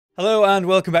Hello and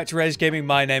welcome back to Rage Gaming.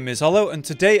 My name is Hollow, and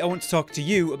today I want to talk to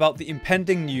you about the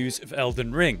impending news of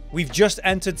Elden Ring. We've just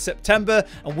entered September,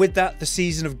 and with that, the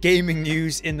season of gaming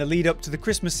news in the lead up to the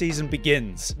Christmas season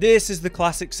begins. This is the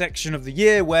classic section of the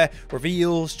year where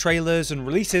reveals, trailers, and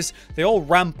releases, they all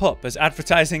ramp up as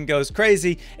advertising goes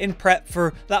crazy in prep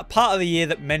for that part of the year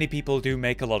that many people do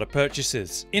make a lot of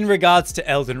purchases. In regards to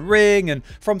Elden Ring and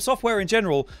From Software in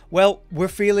general, well, we're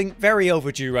feeling very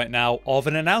overdue right now of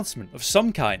an announcement of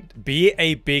some kind. Be it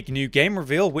a big new game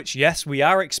reveal, which yes, we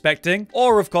are expecting,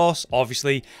 or of course,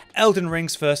 obviously, Elden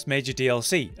Ring's first major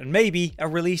DLC, and maybe a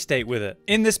release date with it.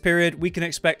 In this period, we can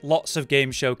expect lots of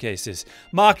game showcases,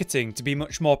 marketing to be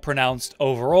much more pronounced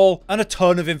overall, and a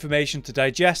ton of information to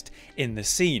digest in the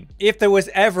scene. If there was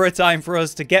ever a time for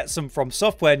us to get some From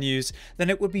Software news,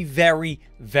 then it would be very,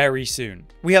 very soon.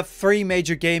 We have 3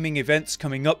 major gaming events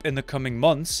coming up in the coming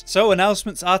months, so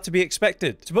announcements are to be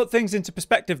expected. To put things into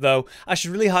perspective though, I should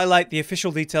really highlight the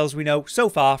official details we know so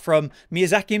far from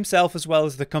Miyazaki himself as well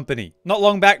as the company. Not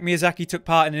long back, Miyazaki took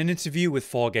part in an interview with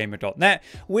 4gamer.net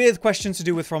with questions to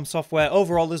do with From Software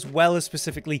overall as well as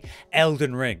specifically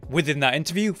Elden Ring. Within that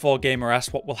interview, 4gamer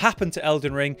asked what will happen to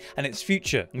Elden Ring and its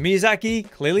future.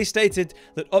 Miyazaki clearly stated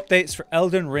that updates for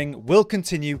Elden Ring will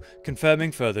continue,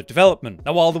 confirming further development.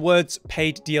 Now, while the words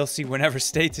paid DLC were never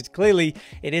stated clearly,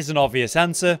 it is an obvious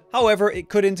answer. However, it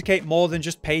could indicate more than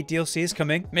just paid DLC is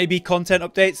coming. Maybe content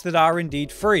updates that are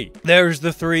indeed free. There's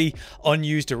the 3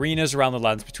 unused arenas around the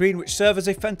Lands Between, which serve as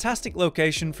a fantastic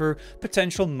location for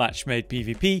potential match-made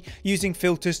PvP, using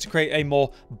filters to create a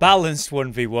more balanced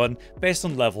 1v1 based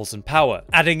on levels and power.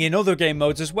 Adding in other game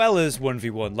modes as well as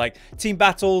 1v1, like team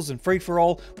battles and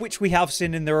free-for-all, which we have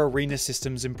seen in their arena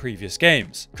systems in previous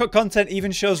games. Cut content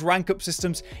even shows rank-up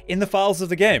systems in the files of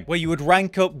the game, where you would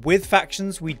rank up with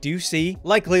factions we do see,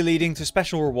 likely leading to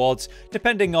special rewards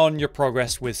depending on your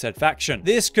progress with said faction.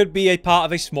 This could be a part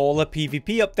of a smaller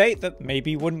PvP update that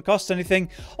maybe wouldn't cost anything,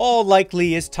 or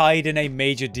likely is tied in a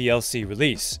major DLC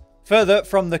release. Further,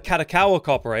 from the Kadokawa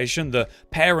Corporation, the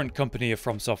parent company of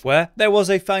From Software, there was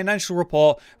a financial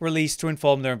report released to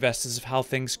inform their investors of how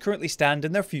things currently stand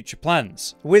and their future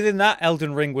plans. Within that,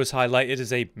 Elden Ring was highlighted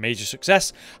as a major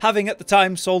success, having at the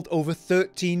time sold over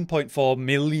 13.4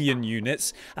 million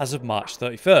units as of March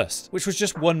 31st, which was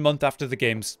just 1 month after the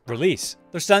game's release.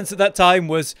 Their stance at that time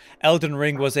was Elden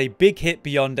Ring was a big hit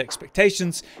beyond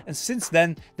expectations, and since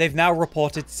then, they've now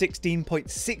reported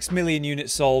 16.6 million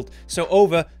units sold, so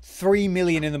over 3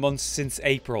 million in the months since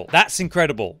April. That's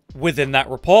incredible. Within that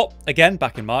report, again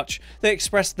back in March, they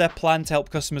expressed their plan to help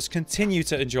customers continue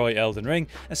to enjoy Elden Ring,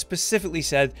 and specifically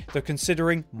said they're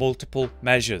considering multiple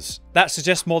measures. That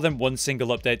suggests more than one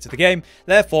single update to the game,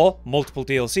 therefore multiple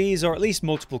DLCs or at least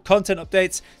multiple content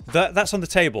updates, that's on the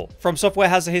table. From Software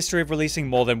has a history of releasing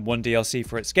more than one DLC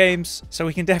for its games, so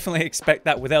we can definitely expect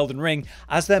that with Elden Ring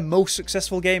as their most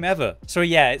successful game ever. So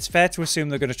yeah, it's fair to assume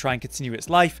they're going to try and continue its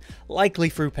life, likely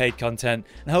through paid content,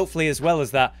 and hopefully as well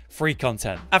as that, free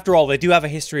content. After all, they do have a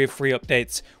history of free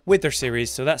updates with their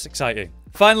series, so that's exciting.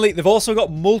 Finally, they've also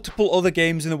got multiple other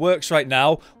games in the works right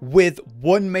now, with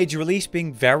one major release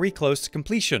being very close to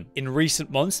completion. In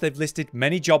recent months, they've listed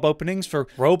many job openings for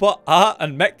robot, art,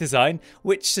 and mech design,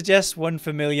 which suggests one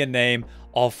familiar name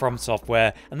of From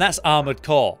Software, and that's Armored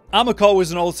Core. Armored Core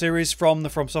was an old series from the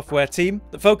From Software team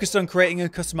that focused on creating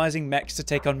and customizing mechs to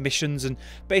take on missions and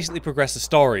basically progress a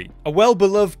story. A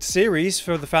well-beloved series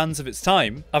for the fans of its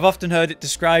time. I've often heard it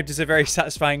described as a very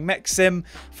satisfying mech sim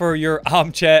for your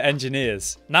armchair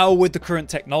engineers. Now, with the current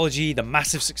technology, the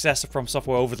massive success of From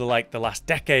Software over the last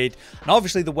decade, and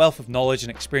obviously the wealth of knowledge and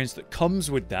experience that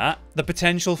comes with that, the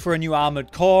potential for a new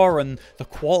Armored Core and the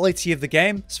quality of the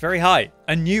game is very high.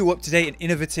 A new, up-to-date and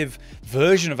innovative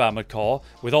version of Armored Core,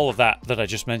 with all of that I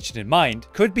just mentioned in mind,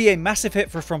 could be a massive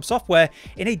hit for From Software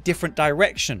in a different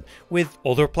direction, with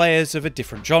other players of a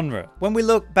different genre. When we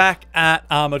look back at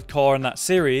Armored Core in that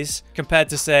series, compared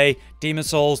to, say, Demon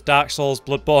Souls, Dark Souls,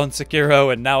 Bloodborne,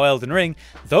 Sekiro, and now Elden Ring,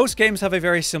 those games have a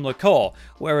very similar core,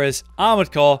 whereas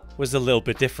Armored Core was a little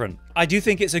bit different. I do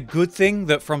think it's a good thing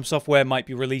that From Software might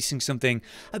be releasing something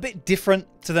a bit different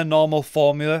to the normal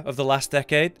formula of the last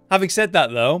decade. Having said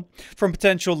that though, from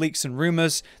potential leaks and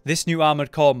rumors, this new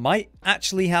Armored Core might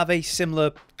actually have a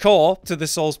similar core to the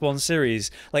Soulsborne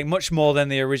series, like much more than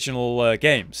the original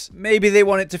games. Maybe they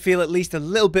want it to feel at least a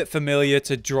little bit familiar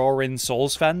to draw in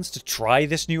Souls fans to try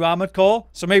this new Armored Core,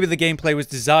 so maybe the gameplay was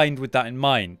designed with that in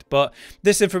mind, but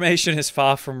this information is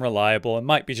far from reliable and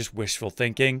might be just wishful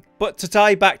thinking. But to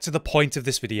tie back to the point of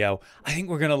this video, I think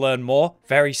we're going to learn more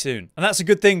very soon, and that's a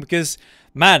good thing because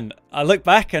Man, I look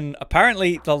back and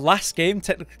apparently the last game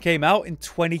technically came out in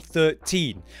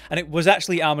 2013, and it was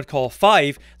actually Armored Core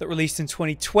 5 that released in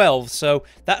 2012, so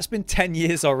that's been 10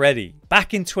 years already.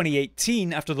 Back in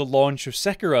 2018, after the launch of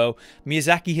Sekiro,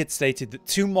 Miyazaki had stated that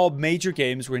 2 more major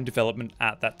games were in development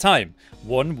at that time.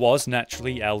 One was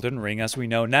naturally Elden Ring as we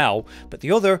know now, but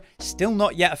the other still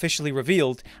not yet officially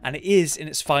revealed, and it is in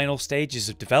its final stages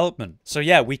of development. So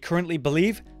yeah, we currently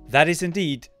believe that is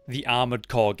indeed the Armored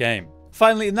Core game.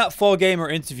 Finally, in that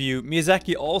 4Gamer interview,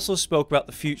 Miyazaki also spoke about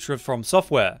the future of From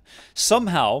Software.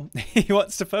 Somehow, he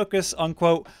wants to focus on,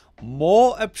 quote,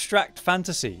 more abstract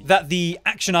fantasy, that the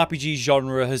action RPG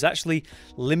genre has actually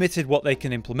limited what they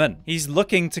can implement. He's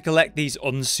looking to collect these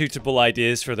unsuitable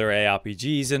ideas for their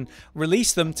ARPGs and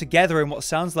release them together in what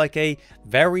sounds like a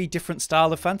very different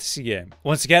style of fantasy game.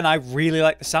 Once again, I really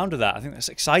like the sound of that. I think that's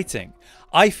exciting.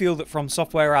 I feel that From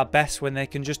Software are best when they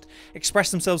can just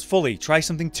express themselves fully, try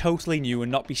something totally new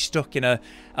and not be stuck in a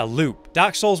loop.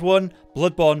 Dark Souls 1,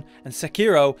 Bloodborne, and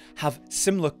Sekiro have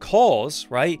similar cores,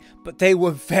 right? But they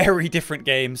were very different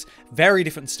games, very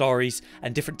different stories,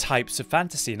 and different types of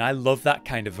fantasy, and I love that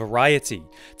kind of variety.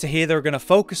 To hear they're going to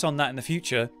focus on that in the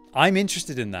future, I'm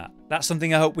interested in that. That's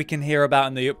something I hope we can hear about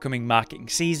in the upcoming marketing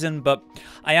season, but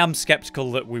I am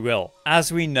skeptical that we will.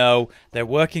 As we know, they're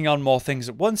working on more things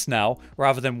at once now,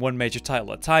 rather than one major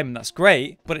title at a time, and that's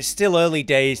great, but it's still early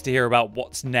days to hear about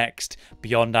what's next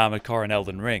beyond Armored Core and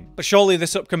Elden Ring. But surely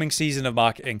this upcoming season of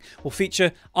marketing will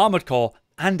feature Armored Core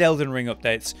and Elden Ring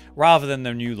updates, rather than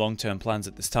their new long-term plans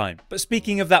at this time. But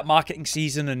speaking of that marketing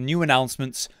season and new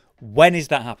announcements, when is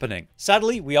that happening?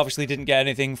 Sadly, we obviously didn't get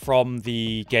anything from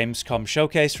the Gamescom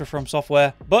showcase for From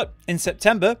Software, but in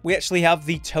September, we actually have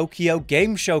the Tokyo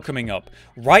Game Show coming up,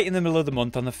 right in the middle of the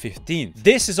month on the 15th.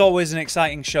 This is always an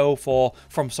exciting show for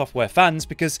From Software fans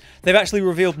because they've actually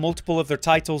revealed multiple of their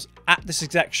titles at this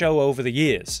exact show over the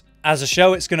years. As a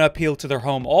show, it's going to appeal to their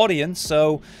home audience,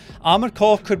 so Armored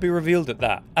Core could be revealed at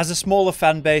that. As a smaller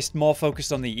fan base, more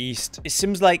focused on the East, it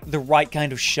seems like the right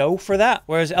kind of show for that.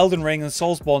 Whereas Elden Ring and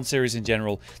Soulsborne series in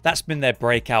general, that's been their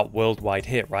breakout worldwide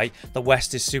hit, right? The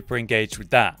West is super engaged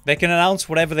with that. They can announce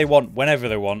whatever they want, whenever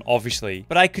they want, obviously.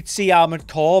 But I could see Armored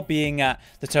Core being at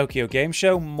the Tokyo Game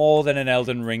Show more than an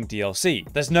Elden Ring DLC.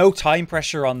 There's no time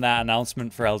pressure on that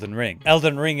announcement for Elden Ring.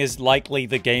 Elden Ring is likely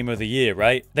the game of the year,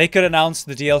 right? They could announce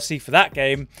the DLC for that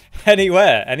game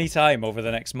anywhere, anytime over the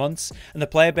next months, and the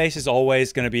player base is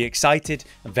always going to be excited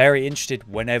and very interested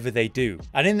whenever they do.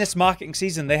 And in this marketing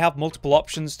season, they have multiple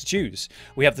options to choose.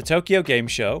 We have the Tokyo Game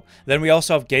Show, then we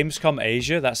also have Gamescom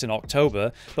Asia, that's in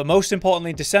October, but most importantly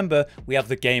in December, we have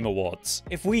the Game Awards.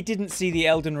 If we didn't see the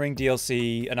Elden Ring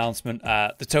DLC announcement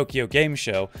at the Tokyo Game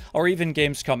Show, or even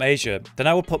Gamescom Asia, then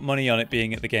I would put money on it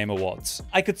being at the Game Awards.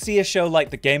 I could see a show like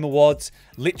the Game Awards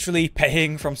literally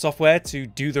paying From Software to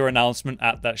do their announcement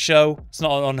at that show. It's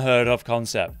not an unheard of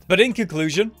concept. But in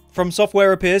conclusion, From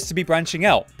Software appears to be branching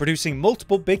out, producing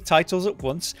multiple big titles at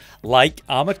once, like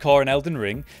Armored Core and Elden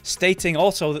Ring, stating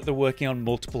also that they're working on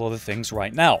multiple other things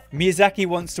right now. Miyazaki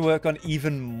wants to work on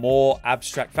even more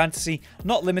abstract fantasy,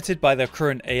 not limited by their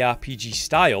current ARPG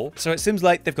style, so it seems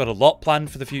like they've got a lot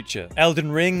planned for the future.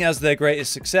 Elden Ring, as their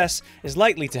greatest success, is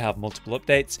likely to have multiple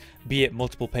updates, be it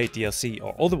multiple paid DLC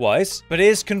or otherwise, but it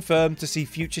is confirmed to see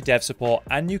future dev support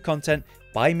and new content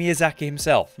by Miyazaki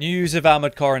himself. News of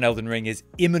Armored Core and Elden Ring is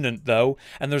imminent though,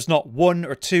 and there's not 1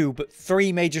 or 2, but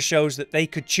 3 major shows that they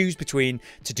could choose between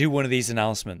to do one of these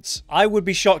announcements. I would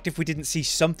be shocked if we didn't see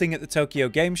something at the Tokyo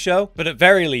Game Show, but at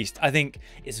very least, I think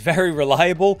it's very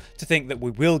reliable to think that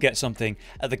we will get something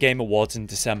at the Game Awards in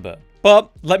December.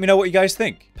 But let me know what you guys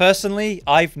think. Personally,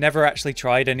 I've never actually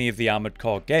tried any of the Armored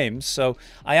Core games, so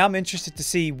I am interested to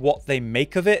see what they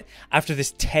make of it after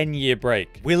this 10-year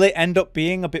break. Will it end up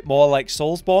being a bit more like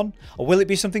Soulsborne, or will it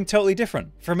be something totally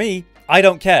different? For me, I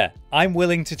don't care. I'm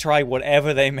willing to try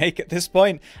whatever they make at this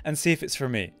point and see if it's for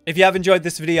me. If you have enjoyed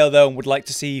this video though and would like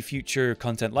to see future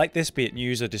content like this, be it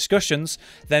news or discussions,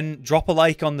 then drop a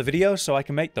like on the video so I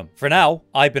can make them. For now,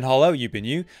 I've been Hollow, you've been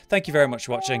you. Thank you very much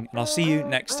for watching, and I'll see you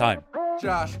next time.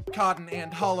 Josh, Cotton,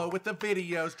 and Hollow with the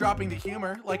videos, dropping the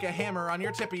humor like a hammer on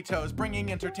your tippy toes,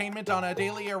 bringing entertainment on a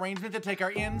daily arrangement to take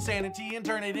our insanity and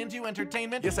turn it into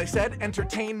entertainment. Yes, I said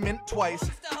entertainment twice,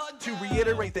 to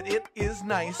reiterate that it is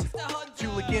nice to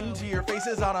look into your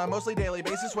faces on a mostly daily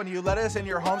basis when you let us in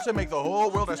your homes to make the whole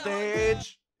world a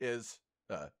stage.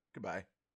 Goodbye.